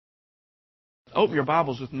Open your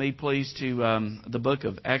Bibles with me, please, to the book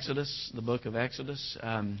of Exodus. The book of Exodus,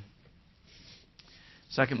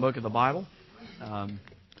 second book of the Bible. I'm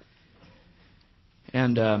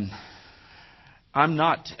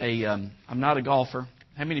not a golfer.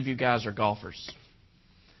 How many of you guys are golfers?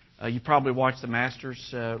 You probably watched the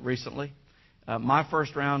Masters recently. My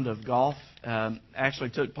first round of golf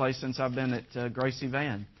actually took place since I've been at Gracie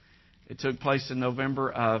Van. It took place in November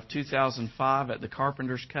of 2005 at the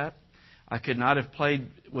Carpenters Cup. I could not have played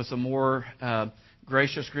with a more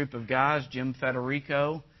gracious group of guys. Jim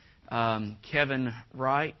Federico, Kevin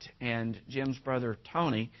Wright, and Jim's brother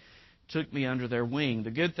Tony took me under their wing.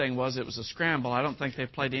 The good thing was it was a scramble. I don't think they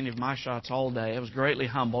played any of my shots all day. I was greatly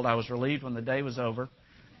humbled. I was relieved when the day was over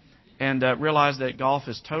and realized that golf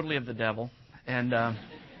is totally of the devil. And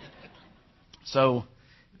so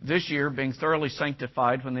this year, being thoroughly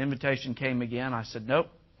sanctified, when the invitation came again, I said, nope,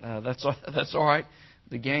 that's all right.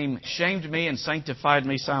 The game shamed me and sanctified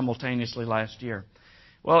me simultaneously last year.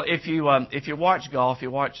 Well, if you watch golf,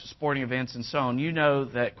 you watch sporting events and so on, you know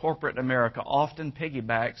that corporate America often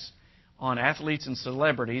piggybacks on athletes and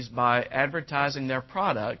celebrities by advertising their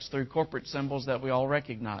products through corporate symbols that we all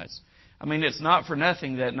recognize. I mean, it's not for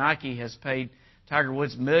nothing that Nike has paid Tiger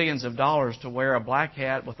Woods millions of dollars to wear a black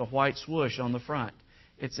hat with a white swoosh on the front.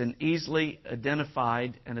 It's an easily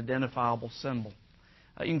identified and identifiable symbol.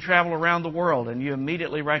 You can travel around the world and you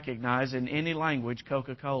immediately recognize in any language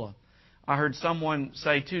Coca-Cola. I heard someone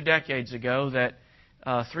say 2 decades ago that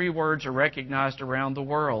 3 words are recognized around the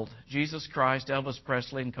world: Jesus Christ, Elvis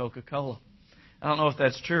Presley, and Coca-Cola. I don't know if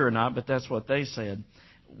that's true or not, but that's what they said.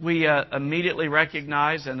 We immediately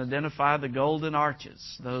recognize and identify the golden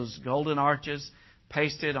arches. Those golden arches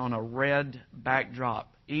pasted on a red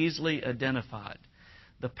backdrop, easily identified.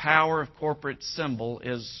 The power of corporate symbol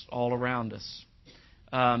is all around us.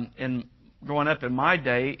 In growing up in my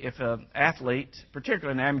day, if an athlete,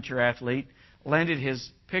 particularly an amateur athlete, landed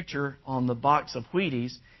his picture on the box of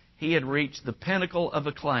Wheaties, he had reached the pinnacle of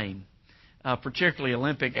acclaim. Particularly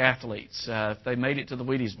Olympic athletes. If they made it to the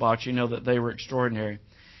Wheaties box, you know that they were extraordinary.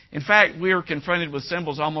 In fact, we are confronted with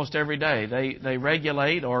symbols almost every day. They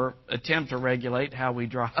regulate or attempt to regulate how we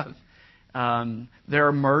drive. There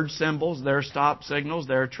are merge symbols, there are stop signals,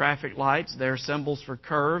 there are traffic lights, there are symbols for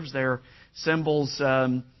curves, there are symbols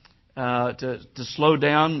to slow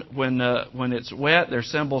down when it's wet, there are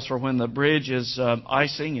symbols for when the bridge is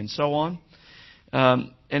icing, and so on.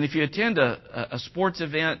 And if you attend a sports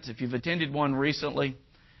event, if you've attended one recently,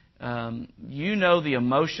 you know the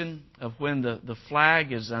emotion of when the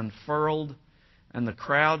flag is unfurled and the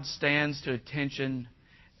crowd stands to attention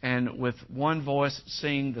and with one voice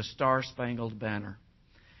sing the Star-Spangled Banner.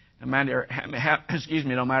 No matter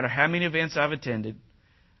how many events I've attended,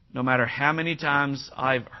 no matter how many times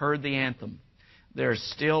I've heard the anthem, there's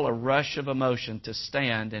still a rush of emotion to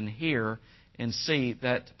stand and hear and see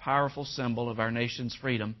that powerful symbol of our nation's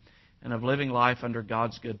freedom and of living life under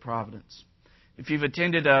God's good providence. If you've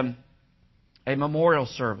attended a memorial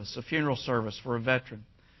service, a funeral service for a veteran,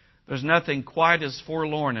 there's nothing quite as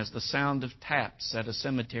forlorn as the sound of taps at a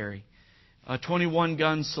cemetery, a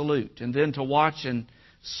 21-gun salute, and then to watch in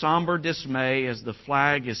somber dismay as the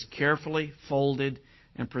flag is carefully folded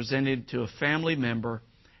and presented to a family member,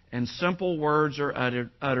 and simple words are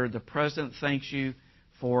uttered. The President thanks you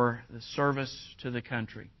for the service to the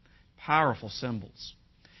country. Powerful symbols.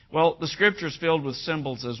 Well, the Scripture is filled with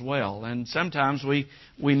symbols as well, and sometimes we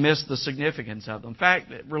miss the significance of them. In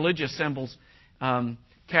fact, religious symbols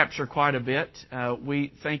capture quite a bit.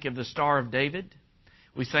 We think of the Star of David.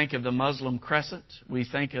 We think of the Muslim crescent. We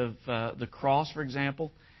think of the cross, for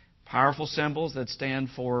example. Powerful symbols that stand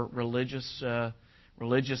for religious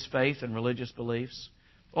faith and religious beliefs.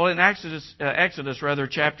 Well, in Exodus,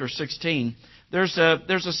 chapter 16, there's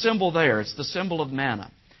a symbol there. It's the symbol of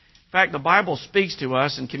manna. In fact, the Bible speaks to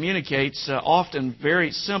us and communicates often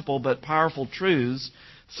very simple but powerful truths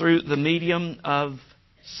through the medium of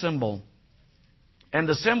symbol. And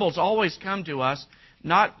the symbols always come to us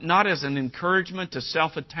not as an encouragement to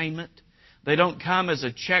self-attainment. They don't come as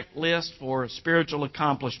a checklist for spiritual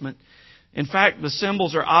accomplishment. In fact, the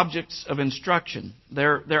symbols are objects of instruction.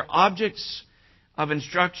 They're objects of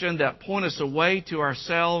instruction that point us away to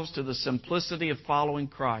ourselves, to the simplicity of following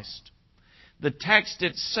Christ. The text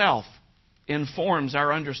itself informs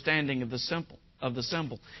our understanding of the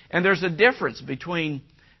symbol. And there's a difference between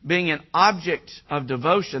being an object of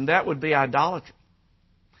devotion, that would be idolatry,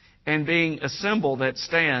 and being a symbol that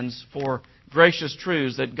stands for gracious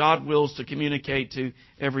truths that God wills to communicate to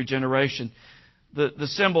every generation. The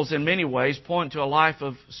symbols in many ways point to a life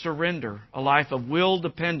of surrender, a life of will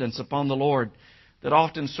dependence upon the Lord that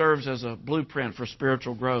often serves as a blueprint for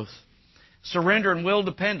spiritual growth. surrender and will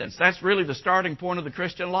dependence. That's really the starting point of the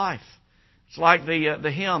Christian life. It's like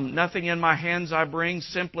the hymn, nothing in my hands I bring,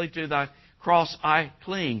 simply to thy cross I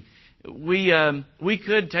cling. We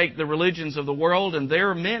could take the religions of the world, and there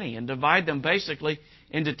are many, and divide them basically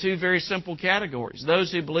into two very simple categories.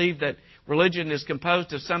 Those who believe that religion is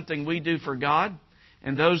composed of something we do for God,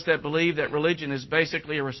 and those that believe that religion is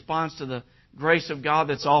basically a response to the grace of God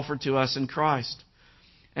that's offered to us in Christ.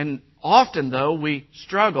 And often, though, we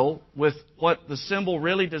struggle with what the symbol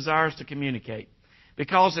really desires to communicate.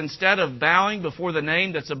 Because instead of bowing before the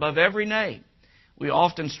name that's above every name, we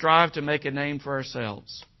often strive to make a name for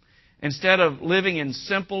ourselves. Instead of living in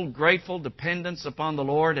simple, grateful dependence upon the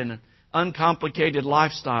Lord and an uncomplicated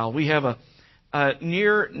lifestyle, we have a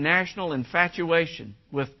near national infatuation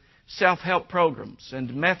with self-help programs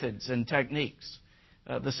and methods and techniques.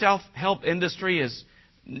 The self-help industry is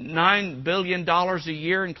 $9 billion a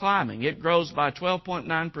year and climbing. It grows by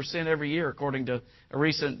 12.9% every year, according to a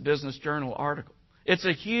recent Business Journal article. It's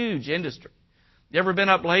a huge industry. You ever been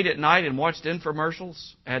up late at night and watched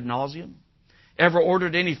infomercials ad nauseum? Ever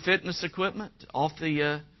ordered any fitness equipment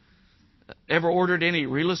ever ordered any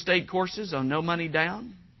real estate courses on no money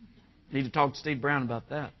down? Need to talk to Steve Brown about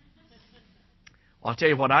that. Well, I'll tell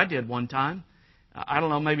you what I did one time. I don't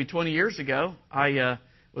know, maybe 20 years ago. I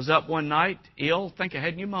was up one night ill. Think I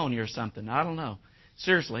had pneumonia or something. I don't know.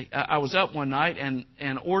 Seriously, I was up one night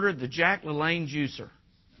and ordered the Jack LaLanne juicer.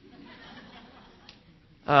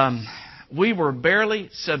 We were barely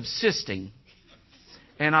subsisting.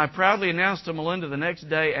 And I proudly announced to Melinda the next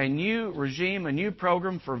day a new regime, a new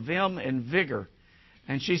program for vim and vigor.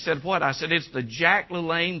 And she said, what? I said, it's the Jack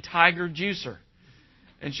LaLanne Tiger Juicer.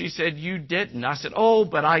 And she said, you didn't. I said, oh,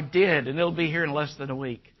 but I did, and it'll be here in less than a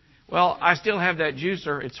week. Well, I still have that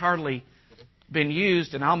juicer. It's hardly been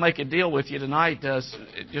used, and I'll make a deal with you tonight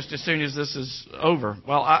just as soon as this is over.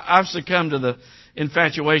 Well, I've succumbed to the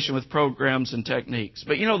infatuation with programs and techniques.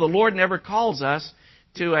 But, you know, the Lord never calls us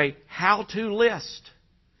to a how-to list.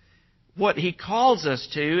 What He calls us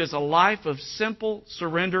to is a life of simple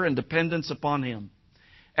surrender and dependence upon Him.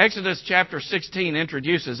 Exodus chapter 16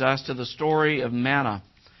 introduces us to the story of manna.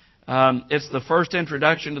 It's the first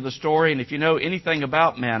introduction to the story, and if you know anything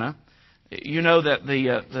about manna, you know that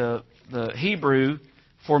the Hebrew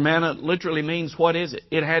for manna literally means, what is it?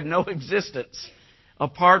 It had no existence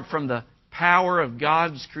apart from the power of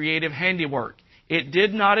God's creative handiwork. It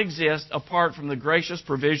did not exist apart from the gracious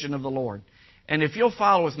provision of the Lord. And if you'll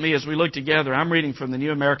follow with me as we look together, I'm reading from the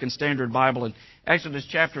New American Standard Bible in Exodus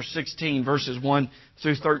chapter 16, verses 1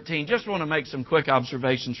 through 13. Just want to make some quick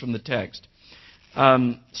observations from the text.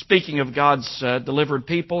 Speaking of God's delivered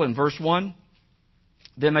people, in verse 1,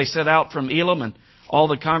 then they set out from Elim, and all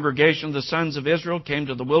the congregation of the sons of Israel came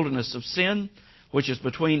to the wilderness of Sin, which is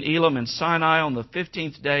between Elim and Sinai, on the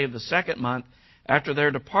 15th day of the second month after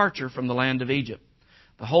their departure from the land of Egypt.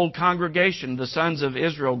 The whole congregation of the sons of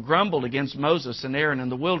Israel grumbled against Moses and Aaron in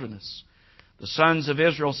the wilderness. The sons of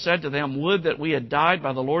Israel said to them, would that we had died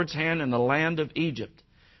by the Lord's hand in the land of Egypt,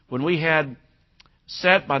 when we had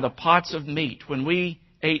sat by the pots of meat, when we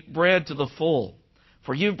ate bread to the full.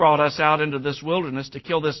 For you brought us out into this wilderness to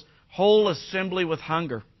kill this whole assembly with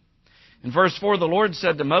hunger. In verse 4, the Lord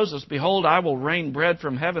said to Moses, behold, I will rain bread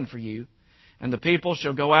from heaven for you, and the people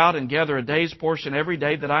shall go out and gather a day's portion every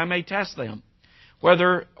day, that I may test them,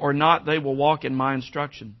 whether or not they will walk in my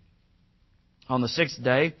instruction. On the sixth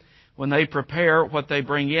day, when they prepare what they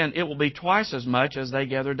bring in, it will be twice as much as they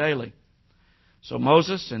gather daily. So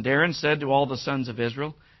Moses and Aaron said to all the sons of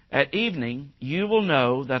Israel, at evening you will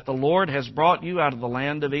know that the Lord has brought you out of the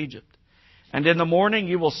land of Egypt. And in the morning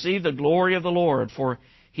you will see the glory of the Lord, for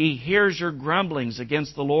He hears your grumblings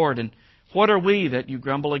against the Lord. And what are we that you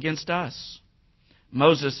grumble against us?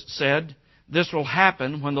 Moses said, this will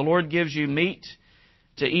happen when the Lord gives you meat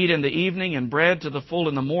to eat in the evening and bread to the full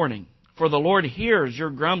in the morning. For the Lord hears your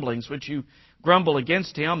grumblings, which you grumble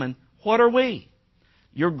against Him. And what are we?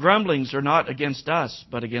 Your grumblings are not against us,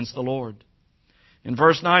 but against the Lord. In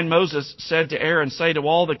verse 9, Moses said to Aaron, say to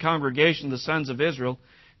all the congregation of the sons of Israel,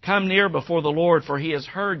 come near before the Lord, for He has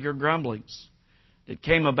heard your grumblings. It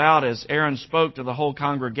came about as Aaron spoke to the whole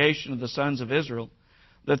congregation of the sons of Israel,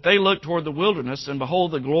 that they looked toward the wilderness, and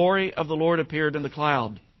behold, the glory of the Lord appeared in the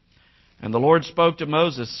cloud. And the Lord spoke to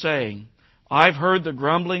Moses, saying, I've heard the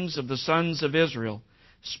grumblings of the sons of Israel.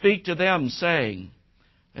 Speak to them, saying,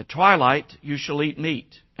 at twilight you shall eat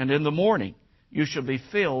meat, and in the morning you shall be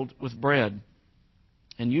filled with bread.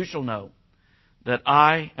 And you shall know that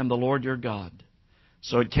I am the Lord your God.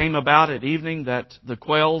 So it came about at evening that the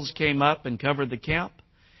quails came up and covered the camp,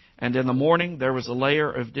 and in the morning there was a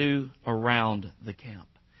layer of dew around the camp.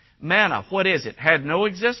 Manna, what is it? Had no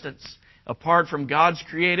existence apart from God's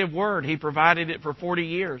creative Word. He provided it for 40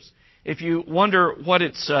 years. If you wonder what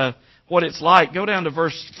it's like, go down to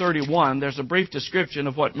verse 31. There's a brief description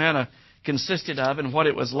of what manna consisted of and what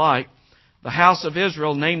it was like. The house of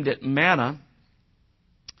Israel named it manna,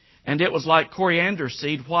 and it was like coriander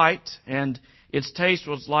seed, white, and its taste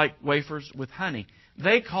was like wafers with honey.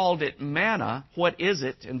 They called it manna. What is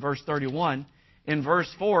it? In verse 31. In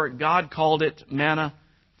verse 4, God called it manna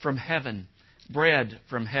from heaven. Bread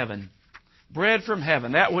from heaven. Bread from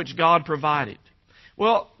heaven, that which God provided.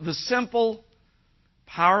 Well, the simple,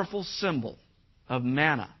 powerful symbol of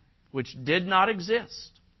manna, which did not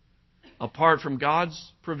exist apart from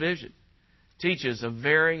God's provision, teaches a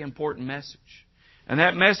very important message. And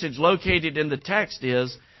that message located in the text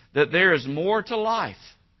is that there is more to life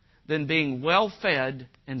than being well fed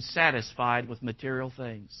and satisfied with material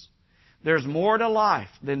things. There's more to life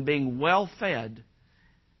than being well fed,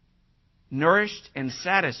 nourished, and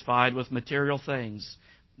satisfied with material things.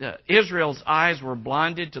 Israel's eyes were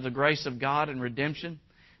blinded to the grace of God and redemption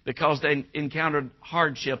because they encountered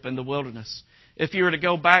hardship in the wilderness. If you were to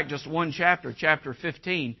go back just one chapter, chapter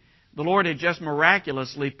 15, the Lord had just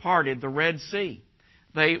miraculously parted the Red Sea.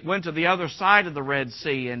 They went to the other side of the Red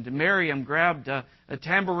Sea, and Miriam grabbed a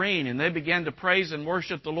tambourine, and they began to praise and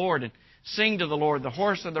worship the Lord and sing to the Lord. The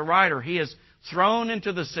horse and the rider He is thrown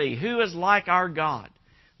into the sea. Who is like our God?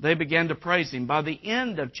 They began to praise Him. By the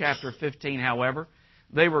end of chapter 15, however,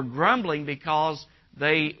 they were grumbling because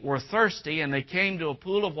they were thirsty, and they came to a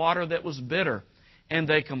pool of water that was bitter, and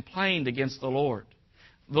they complained against the Lord.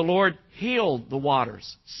 The Lord healed the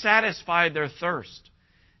waters, satisfied their thirst.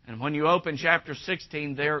 And when you open chapter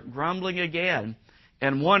 16, they're grumbling again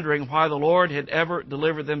and wondering why the Lord had ever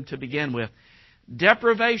delivered them to begin with.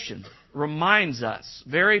 Deprivation reminds us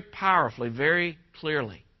very powerfully, very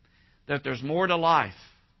clearly, that there's more to life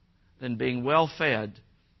than being well fed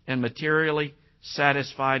and materially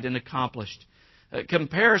satisfied and accomplished.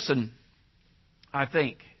 Comparison, I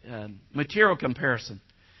think, material comparison,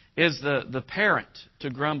 is the parent to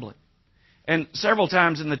grumbling. And several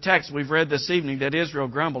times in the text we've read this evening that Israel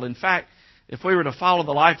grumbled. In fact, if we were to follow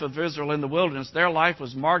the life of Israel in the wilderness, their life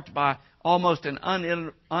was marked by almost an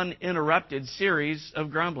uninterrupted series of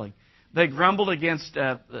grumbling. They grumbled against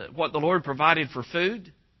what the Lord provided for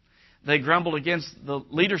food. They grumbled against the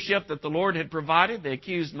leadership that the Lord had provided. They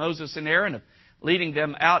accused Moses and Aaron of leading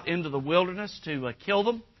them out into the wilderness to kill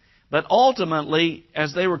them. But ultimately,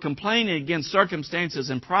 as they were complaining against circumstances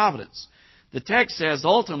and providence, the text says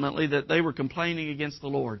ultimately that they were complaining against the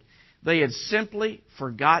Lord. They had simply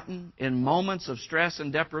forgotten in moments of stress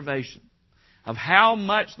and deprivation of how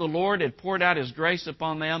much the Lord had poured out His grace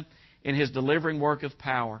upon them in His delivering work of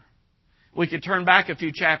power. We could turn back a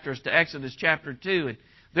few chapters to Exodus chapter 2, and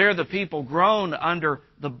there the people groaned under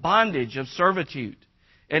the bondage of servitude.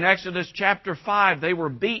 In Exodus chapter 5, they were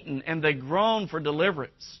beaten and they groaned for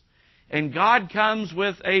deliverance. And God comes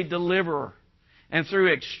with a deliverer. And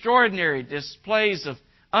through extraordinary displays of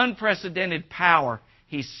unprecedented power,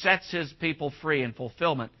 He sets His people free in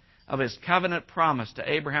fulfillment of His covenant promise to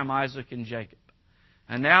Abraham, Isaac, and Jacob.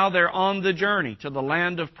 And now they're on the journey to the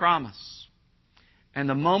land of promise. And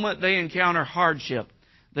the moment they encounter hardship,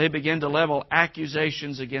 they begin to level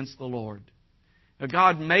accusations against the Lord. Now,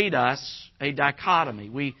 God made us a dichotomy.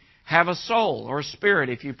 We have a soul, or a spirit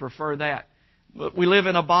if you prefer that. But we live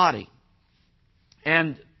in a body.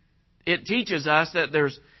 And it teaches us that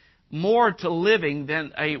there's more to living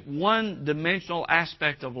than a one-dimensional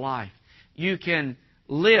aspect of life. You can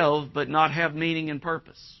live but not have meaning and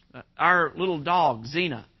purpose. Our little dog,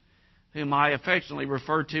 Xena, whom I affectionately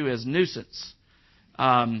refer to as Nuisance,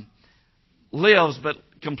 lives but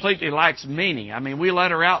completely lacks meaning. I mean, we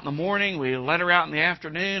let her out in the morning, we let her out in the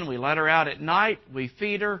afternoon, we let her out at night, we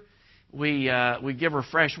feed her, we give her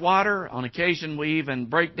fresh water. On occasion, we even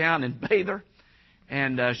break down and bathe her.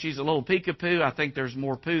 And she's a little peekapoo. I think there's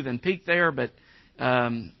more poo than peek there, but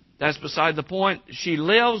that's beside the point. She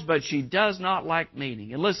lives, but she does not lack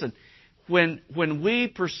meaning. And listen, when we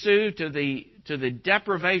pursue to the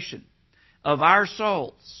deprivation of our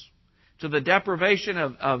souls, to the deprivation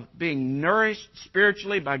of being nourished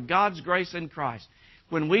spiritually by God's grace in Christ,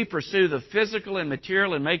 when we pursue the physical and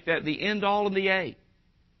material and make that the end all and the aim,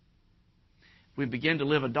 we begin to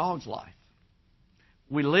live a dog's life.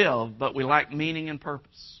 We live, but we lack meaning and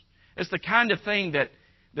purpose. It's the kind of thing that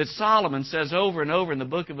Solomon says over and over in the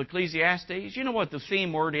book of Ecclesiastes. You know what the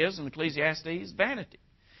theme word is in Ecclesiastes? Vanity.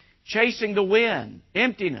 Chasing the wind.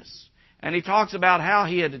 Emptiness. And he talks about how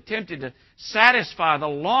he had attempted to satisfy the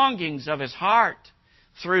longings of his heart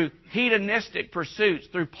through hedonistic pursuits,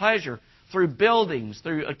 through pleasure, through buildings,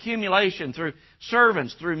 through accumulation, through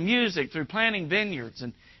servants, through music, through planting vineyards.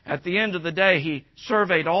 At the end of the day, he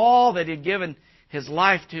surveyed all that he'd given his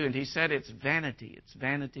life to, and he said, it's vanity, it's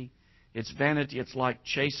vanity, it's vanity. It's like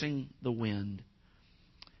chasing the wind.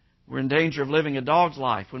 We're in danger of living a dog's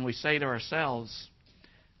life when we say to ourselves,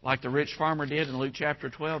 like the rich farmer did in Luke chapter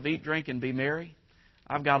 12, eat, drink, and be merry.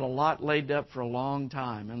 I've got a lot laid up for a long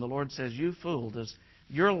time. And the Lord says, you fool, does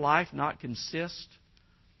your life not consist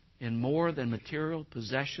in more than material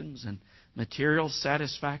possessions and material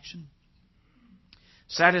satisfaction?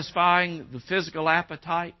 Satisfying the physical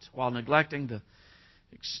appetite while neglecting the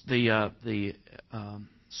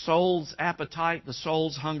soul's appetite, the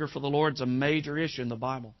soul's hunger for the Lord is a major issue in the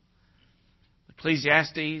Bible.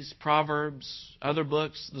 Ecclesiastes, Proverbs, other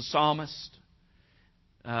books, the Psalmist.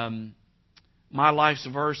 My life's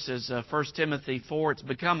verse is 1 Timothy 4. It's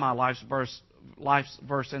become my life's verse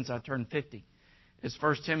since I turned 50. It's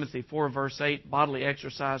 1 Timothy 4, verse 8. Bodily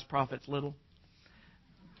exercise profits little.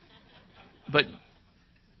 But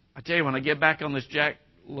I tell you, when I get back on this Jack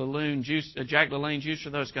LaLanne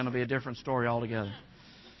juicer, though, it's going to be a different story altogether.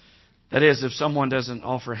 That is, if someone doesn't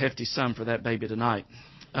offer a hefty sum for that baby tonight.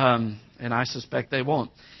 And I suspect they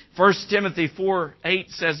won't. 1 Timothy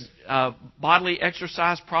 4:8 says, bodily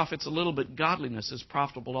exercise profits a little, but godliness is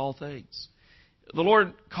profitable to all things. The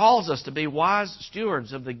Lord calls us to be wise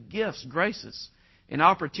stewards of the gifts, graces, and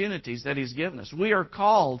opportunities that He's given us. We are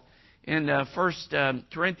called in 1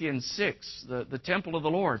 Corinthians 6, the temple of the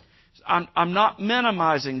Lord. I'm not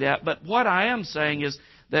minimizing that, but what I am saying is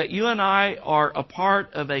that you and I are a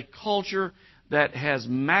part of a culture that has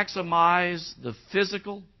maximized the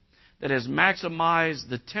physical, that has maximized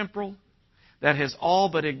the temporal, that has all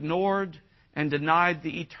but ignored and denied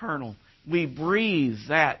the eternal. We breathe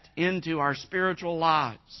that into our spiritual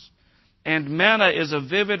lives. And manna is a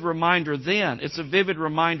vivid reminder then, it's a vivid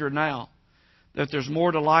reminder now, that there's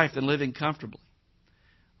more to life than living comfortably.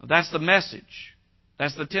 That's the message.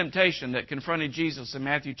 That's the temptation that confronted Jesus in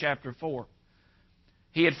Matthew chapter 4.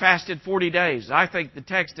 He had fasted 40 days. I think the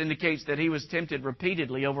text indicates that He was tempted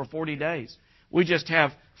repeatedly over 40 days. We just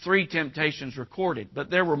have 3 temptations recorded, but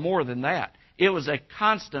there were more than that. It was a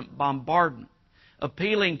constant bombardment,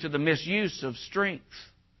 appealing to the misuse of strength.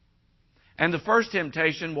 And the first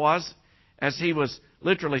temptation was, as He was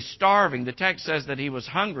literally starving, the text says that He was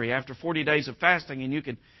hungry after 40 days of fasting, and you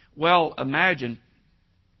can well imagine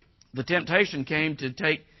the temptation came to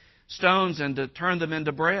take stones and to turn them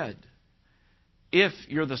into bread. If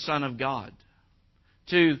you're the Son of God,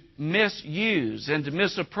 to misuse and to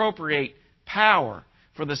misappropriate power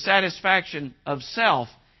for the satisfaction of self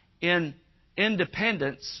in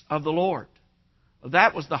independence of the Lord.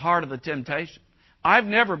 That was the heart of the temptation. I've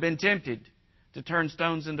never been tempted to turn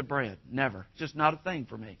stones into bread. Never. It's just not a thing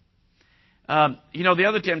for me. The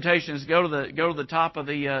other temptation is go to the top of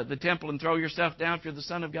the temple and throw yourself down if you're the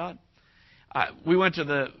Son of God. We went to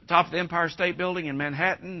the top of the Empire State Building in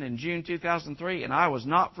Manhattan in June 2003, and I was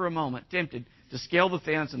not for a moment tempted to scale the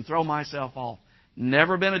fence and throw myself off.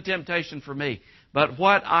 Never been a temptation for me. But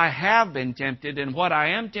what I have been tempted, and what I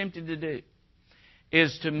am tempted to do,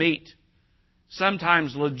 is to meet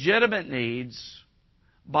sometimes legitimate needs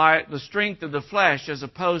by the strength of the flesh, as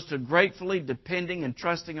opposed to gratefully depending and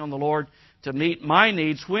trusting on the Lord to meet my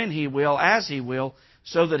needs when He will, as He will,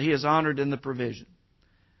 so that He is honored in the provision.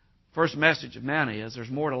 First message of manna is there's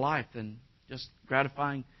more to life than just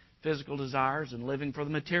gratifying physical desires and living for the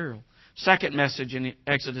material. Second message in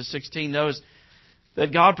Exodus 16 knows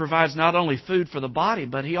that God provides not only food for the body,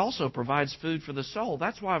 but He also provides food for the soul.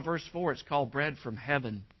 That's why verse 4 it's called bread from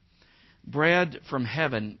heaven. Bread from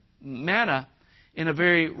heaven. Manna, in a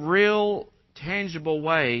very real, tangible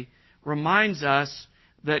way, reminds us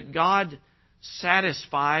that God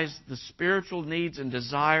satisfies the spiritual needs and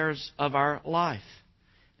desires of our life.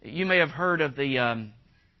 You may have heard of the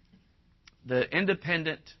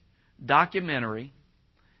independent documentary,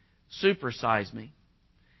 Super Size Me.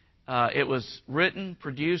 It was written,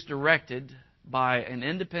 produced, directed by an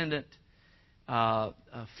independent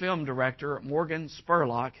film director, Morgan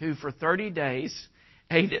Spurlock, who for 30 days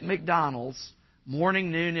ate at McDonald's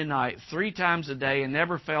morning, noon, and night, 3 times a day, and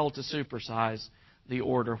never failed to supersize the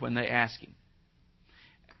order when they asked him.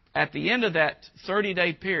 At the end of that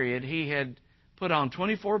 30-day period, he had put on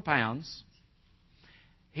 24 pounds.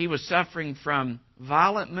 He was suffering from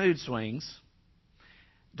violent mood swings,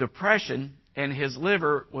 depression, and his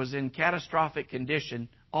liver was in catastrophic condition,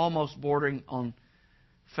 almost bordering on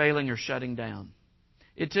failing or shutting down.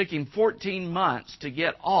 It took him 14 months to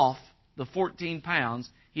get off the 14 pounds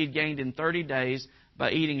he had gained in 30 days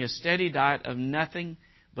by eating a steady diet of nothing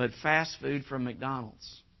but fast food from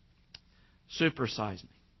McDonald's. Supersize me.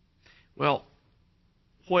 Well,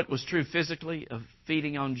 what was true physically of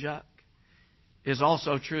feeding on junk is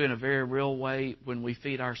also true in a very real way when we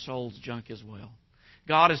feed our souls junk as well.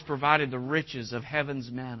 God has provided the riches of heaven's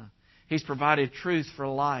manna. He's provided truth for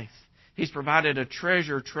life. He's provided a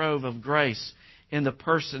treasure trove of grace in the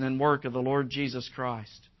person and work of the Lord Jesus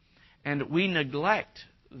Christ. And we neglect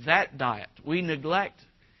that diet. We neglect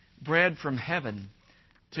bread from heaven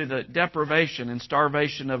to the deprivation and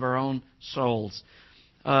starvation of our own souls.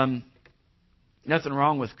 Nothing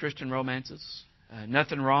wrong with Christian romances.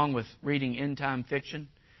 Nothing wrong with reading end-time fiction,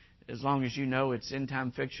 as long as you know it's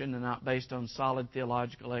end-time fiction and not based on solid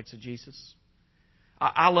theological exegesis.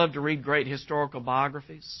 I love to read great historical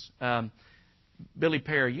biographies. Billy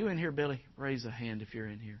Perry, you in here, Billy? Raise a hand if you're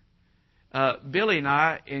in here. Billy and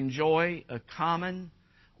I enjoy a common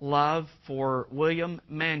love for William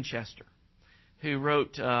Manchester, who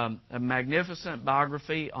wrote a magnificent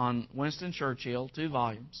biography on Winston Churchill, 2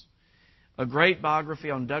 volumes, a great biography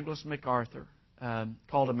on Douglas MacArthur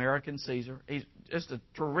called American Caesar. He's just a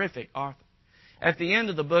terrific author. At the end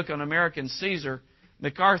of the book on American Caesar,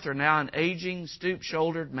 MacArthur, now an aging,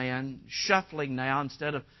 stoop-shouldered man, shuffling now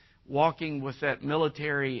instead of walking with that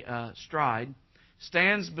military stride,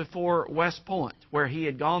 stands before West Point, where he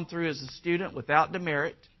had gone through as a student without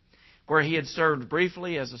demerit, where he had served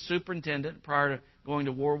briefly as a superintendent prior to going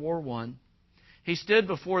to World War I. He stood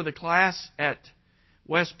before the class at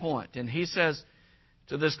West Point, and he says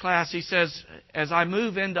to this class, he says, as I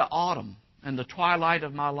move into autumn and the twilight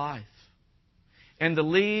of my life, and the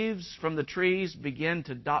leaves from the trees begin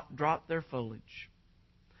to drop their foliage,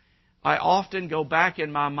 I often go back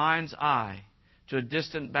in my mind's eye to a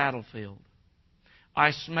distant battlefield.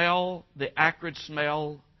 I smell the acrid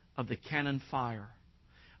smell of the cannon fire.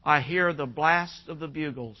 I hear the blast of the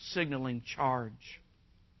bugle signaling charge.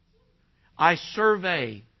 I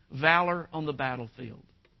survey valor on the battlefield.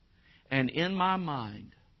 And in my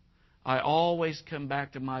mind, I always come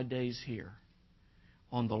back to my days here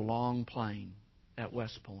on the long plain at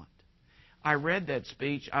West Point. I read that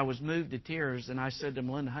speech. I was moved to tears, and I said to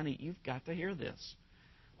Melinda, honey, you've got to hear this.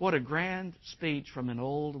 What a grand speech from an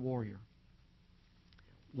old warrior.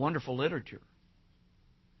 Wonderful literature.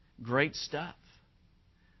 Great stuff.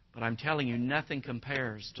 But I'm telling you, nothing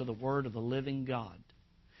compares to the Word of the living God.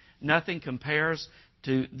 Nothing compares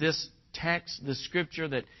to this text, the Scripture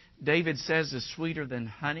that David says is sweeter than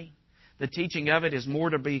honey. The teaching of it is more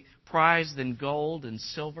to be prized than gold and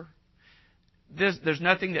silver. There's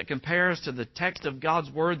nothing that compares to the text of God's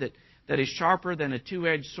Word that is sharper than a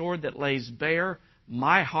two-edged sword that lays bare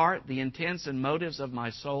my heart, the intents and motives of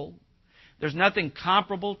my soul. There's nothing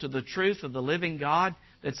comparable to the truth of the living God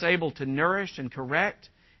that's able to nourish and correct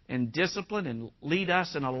and discipline and lead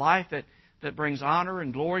us in a life that brings honor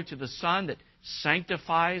and glory to the Son, that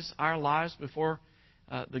sanctifies our lives before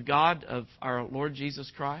the God of our Lord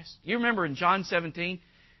Jesus Christ. You remember in John 17,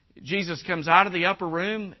 Jesus comes out of the upper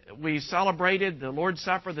room. We celebrated the Lord's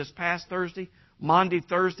Supper this past Thursday, Maundy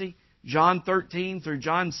Thursday, John 13 through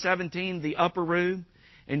John 17, the upper room.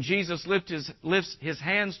 And Jesus lifts his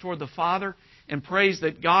hands toward the Father and prays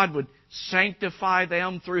that God would sanctify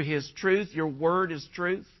them through His truth. Your Word is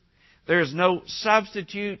truth. There is no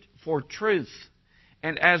substitute for truth.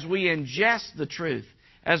 And as we ingest the truth,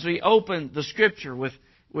 as we open the Scripture with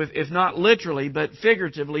if not literally, but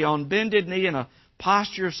figuratively, on bended knee and a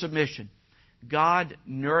posture of submission, God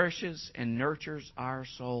nourishes and nurtures our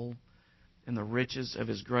soul in the riches of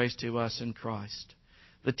His grace to us in Christ.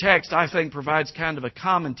 The text, I think, provides kind of a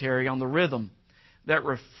commentary on the rhythm that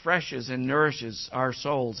refreshes and nourishes our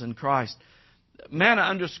souls in Christ. Manna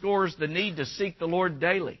underscores the need to seek the Lord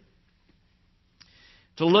daily,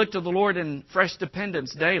 to look to the Lord in fresh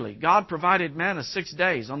dependence daily. God provided manna 6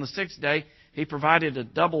 days. On the 6th day, He provided a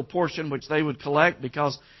double portion which they would collect,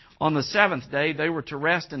 because on the 7th day they were to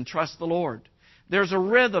rest and trust the Lord. There's a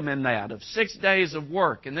rhythm in that of 6 days of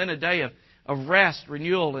work and then a day of rest,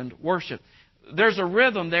 renewal, and worship. There's a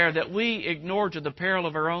rhythm there that we ignore to the peril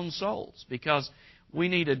of our own souls, because we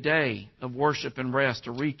need a day of worship and rest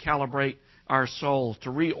to recalibrate our souls, to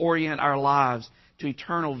reorient our lives to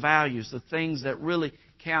eternal values. The things that really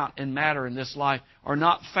count and matter in this life are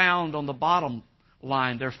not found on the bottom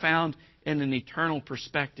line. They're found in an eternal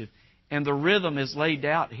perspective. And the rhythm is laid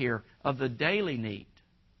out here of the daily need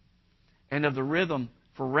and of the rhythm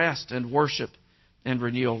for rest and worship and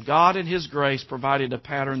renewal. God in His grace provided a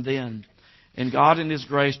pattern then, and God in His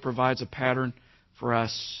grace provides a pattern for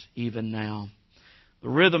us even now. The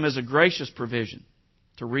rhythm is a gracious provision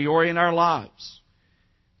to reorient our lives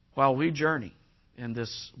while we journey in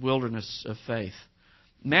this wilderness of faith.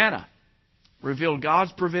 Manna revealed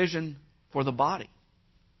God's provision for the body,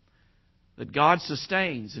 that God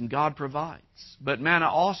sustains and God provides. But manna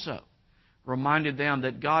also reminded them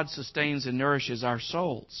that God sustains and nourishes our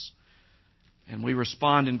souls. And we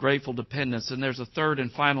respond in grateful dependence. And there's a third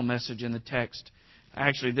and final message in the text.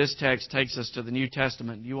 Actually, this text takes us to the New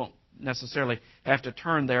Testament. You won't necessarily have to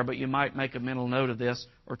turn there, but you might make a mental note of this,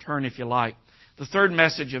 or turn if you like. The third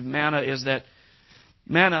message of manna is that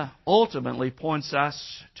manna ultimately points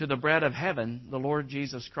us to the bread of heaven, the Lord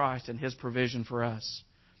Jesus Christ, and His provision for us.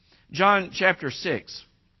 John chapter 6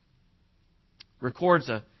 records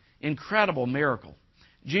an incredible miracle.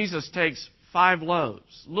 Jesus takes 5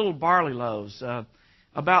 loaves, little barley loaves,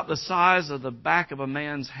 about the size of the back of a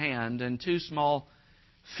man's hand, and 2 small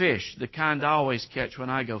fish, the kind I always catch when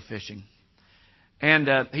I go fishing.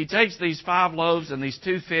 And He takes these 5 loaves and these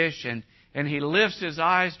 2 fish, and He lifts His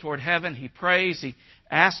eyes toward heaven. He prays. He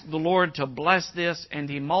asks the Lord to bless this, and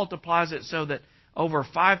He multiplies it so that over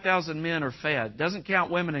 5,000 men are fed. Doesn't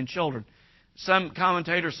count women and children. Some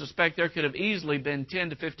commentators suspect there could have easily been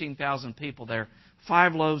 10 to 15,000 people there.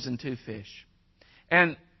 5 loaves and 2 fish.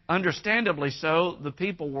 And understandably so, the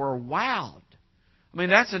people were wowed. I mean,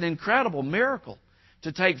 that's an incredible miracle.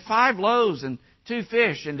 To take 5 loaves and 2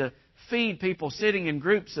 fish and to feed people sitting in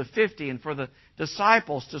groups of 50, and for the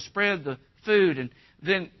disciples to spread the food. And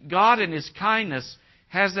then God in His kindness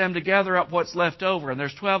has them to gather up what's left over. And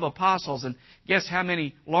there's 12 apostles, and guess how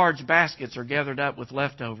many large baskets are gathered up with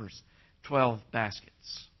leftovers? 12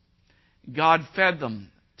 baskets. God fed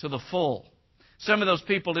them to the full. Some of those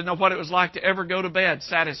people didn't know what it was like to ever go to bed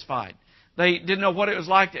satisfied. They didn't know what it was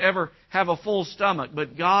like to ever have a full stomach,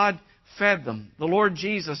 but God fed them. The Lord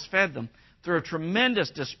Jesus fed them through a tremendous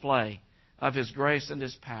display of His grace and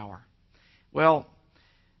His power. Well,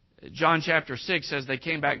 John chapter 6 says they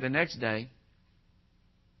came back the next day.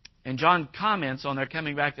 And John comments on their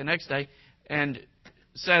coming back the next day and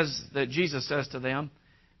says that Jesus says to them,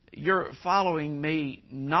 "You're following me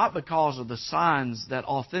not because of the signs that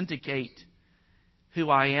authenticate who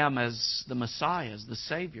I am as the Messiahs, the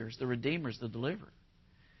Saviors, the Redeemers, the Deliverer.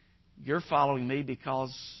 You're following me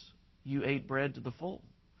because you ate bread to the full."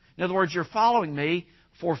 In other words, you're following me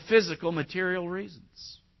for physical, material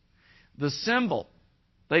reasons. The symbol,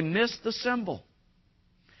 they missed the symbol.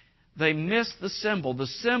 They missed the symbol. The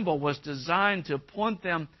symbol was designed to point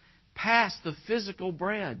them past the physical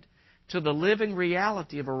bread to the living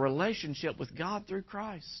reality of a relationship with God through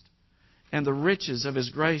Christ and the riches of His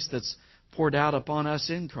grace that's poured out upon us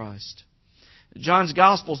in Christ. John's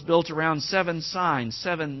Gospel is built around 7 signs,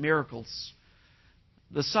 7 miracles.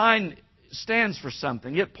 The sign stands for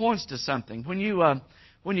something. It points to something. When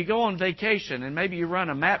you go on vacation and maybe you run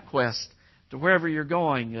a map quest to wherever you're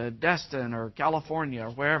going, Destin or California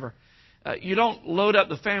or wherever, you don't load up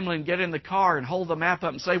the family and get in the car and hold the map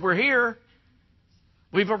up and say, "We're here.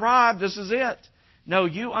 We've arrived. This is it." No,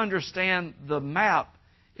 you understand the map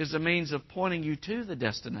is a means of pointing you to the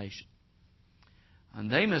destination. And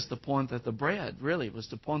they missed the point that the bread really was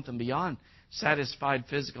to point them beyond satisfied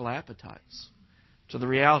physical appetites to the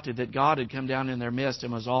reality that God had come down in their midst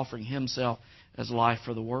and was offering Himself as life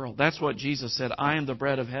for the world. That's what Jesus said, "I am the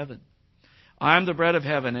bread of heaven. I am the bread of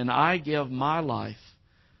heaven, and I give my life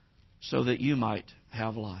so that you might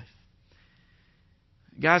have life."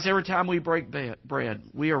 Guys, every time we break bread,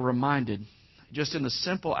 we are reminded, just in the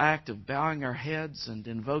simple act of bowing our heads and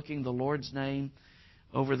invoking the Lord's name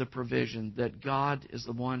over the provision, that God is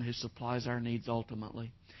the one who supplies our needs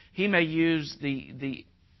ultimately. He may use the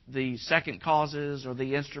second causes or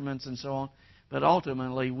the instruments and so on, but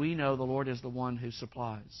ultimately we know the Lord is the one who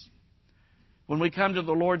supplies. When we come to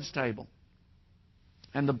the Lord's table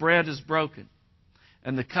and the bread is broken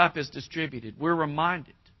and the cup is distributed, we're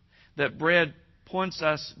reminded that bread points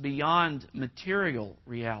us beyond material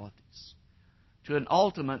realities to an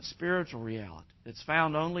ultimate spiritual reality that's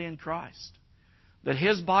found only in Christ. That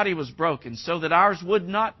His body was broken so that ours would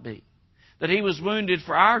not be. That He was wounded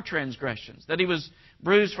for our transgressions. That He was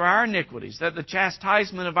bruised for our iniquities. That the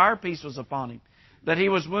chastisement of our peace was upon Him. That He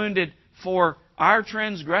was wounded for our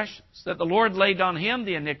transgressions. That the Lord laid on Him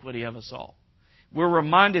the iniquity of us all. We're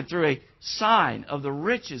reminded through a sign of the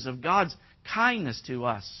riches of God's kindness to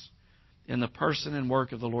us in the person and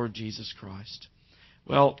work of the Lord Jesus Christ.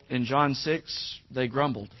 Well, in John 6, they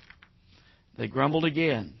grumbled. They grumbled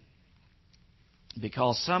again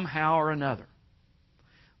because somehow or another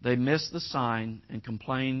they missed the sign and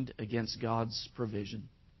complained against God's provision.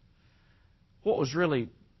 What was really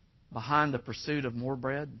behind the pursuit of more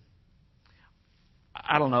bread?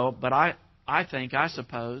 I don't know, but I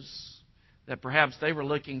suppose that perhaps they were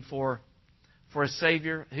looking for a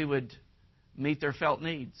Savior who would meet their felt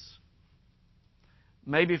needs.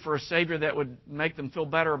 Maybe for a Savior that would make them feel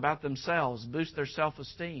better about themselves, boost their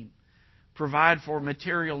self-esteem, provide for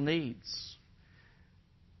material needs.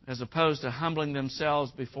 as opposed to humbling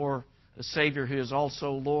themselves before a Savior who is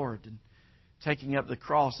also Lord, and taking up the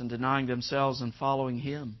cross and denying themselves and following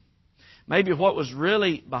Him. Maybe what was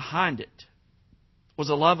really behind it was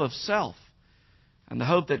a love of self and the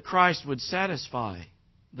hope that Christ would satisfy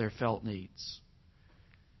their felt needs.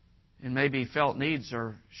 And maybe felt needs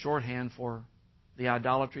are shorthand for the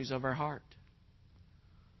idolatries of our heart.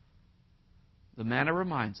 The manna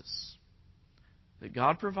reminds us that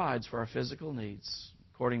God provides for our physical needs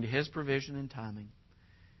according to His provision and timing.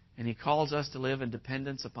 And He calls us to live in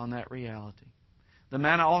dependence upon that reality. The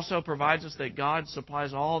manna also provides us that God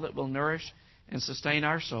supplies all that will nourish and sustain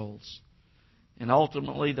our souls. And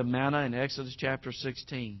ultimately, the manna in Exodus chapter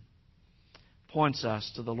 16 points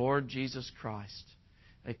us to the Lord Jesus Christ,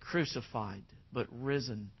 a crucified but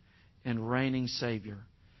risen and reigning Savior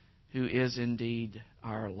who is indeed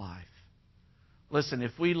our life. Listen,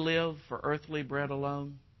 if we live for earthly bread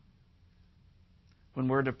alone, when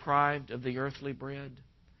we're deprived of the earthly bread,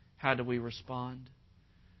 how do we respond?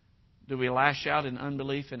 Do we lash out in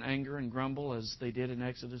unbelief and anger and grumble as they did in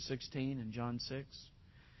Exodus 16 and John 6?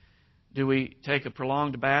 Do we take a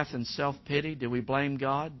prolonged bath in self-pity? Do we blame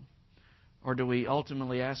God? Or do we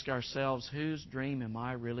ultimately ask ourselves, whose dream am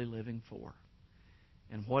I really living for?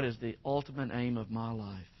 And what is the ultimate aim of my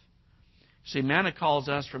life? See, manna calls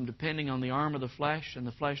us from depending on the arm of the flesh and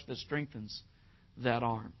the flesh that strengthens that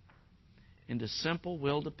arm into simple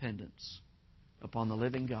will dependence upon the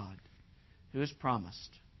living God who has promised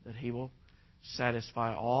that He will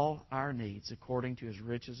satisfy all our needs according to His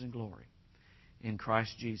riches and glory in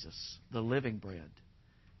Christ Jesus, the living bread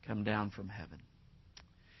come down from heaven.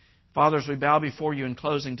 Father, as we bow before You in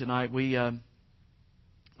closing tonight, we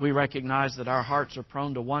recognize that our hearts are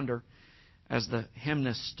prone to wonder, as the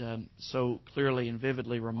hymnist so clearly and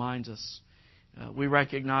vividly reminds us. We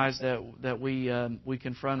recognize that we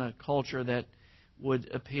confront a culture that would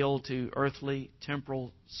appeal to earthly,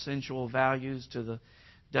 temporal, sensual values, to the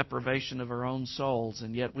deprivation of our own souls,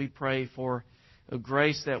 and yet we pray for a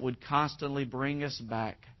grace that would constantly bring us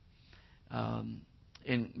back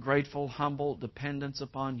in grateful, humble dependence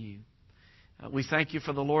upon You. We thank You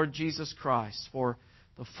for the Lord Jesus Christ, for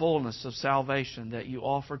the fullness of salvation that You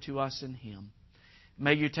offer to us in Him.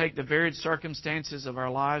 May You take the varied circumstances of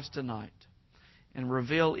our lives tonight and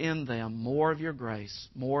reveal in them more of Your grace,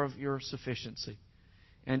 more of Your sufficiency.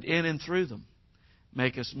 And in and through them,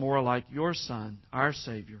 make us more like Your Son, our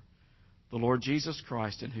Savior, the Lord Jesus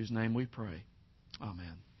Christ, in whose name we pray.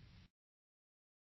 Amen.